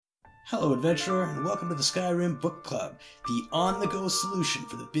Hello, adventurer, and welcome to the Skyrim Book Club, the on-the-go solution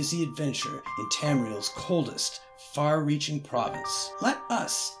for the busy adventurer in Tamriel's coldest, far-reaching province. Let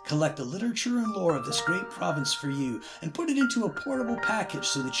us collect the literature and lore of this great province for you and put it into a portable package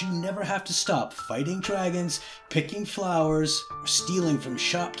so that you never have to stop fighting dragons, picking flowers, or stealing from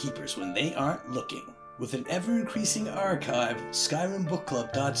shopkeepers when they aren't looking. With an ever-increasing archive,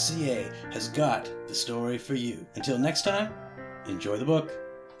 SkyrimBookClub.ca has got the story for you. Until next time, enjoy the book.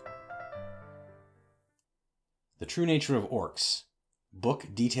 The True Nature of Orcs, book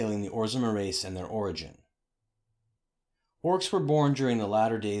detailing the Orzamer race and their origin. Orcs were born during the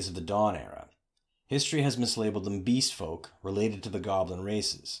latter days of the Dawn Era. History has mislabeled them beast folk related to the goblin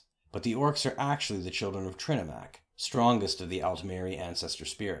races, but the orcs are actually the children of Trinimac, strongest of the Altmeri ancestor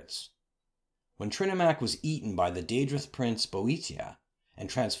spirits. When Trinimac was eaten by the Daedrith prince Boetia and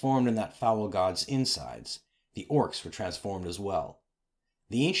transformed in that foul god's insides, the orcs were transformed as well.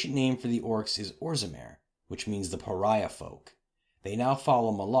 The ancient name for the orcs is Orzamer, which means the pariah folk. They now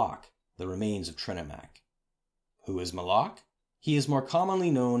follow Malak, the remains of Trinimac. Who is Malak? He is more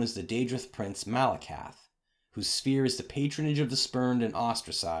commonly known as the Daedrith prince Malakath, whose sphere is the patronage of the spurned and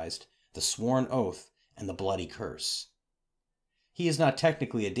ostracized, the sworn oath, and the bloody curse. He is not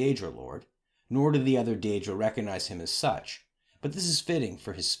technically a Daedra lord, nor do the other Daedra recognize him as such, but this is fitting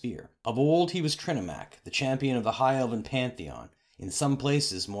for his sphere. Of old he was Trinimac, the champion of the High Elven pantheon, in some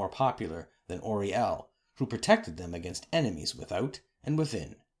places more popular than Auriel, who protected them against enemies without and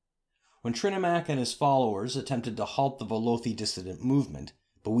within. When Trinimac and his followers attempted to halt the Velothi dissident movement,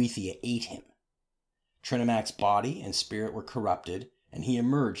 Boethia ate him. Trinimac's body and spirit were corrupted, and he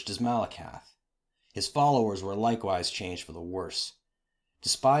emerged as Malakath. His followers were likewise changed for the worse.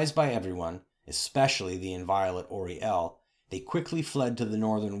 Despised by everyone, especially the inviolate Auriel, they quickly fled to the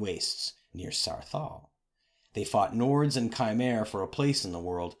northern wastes, near Sarthal. They fought Nords and Chimere for a place in the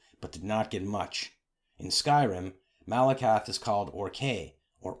world, but did not get much. In Skyrim, Malakath is called Orkay,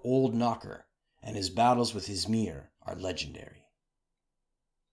 or Old Knocker, and his battles with Ysmir are legendary.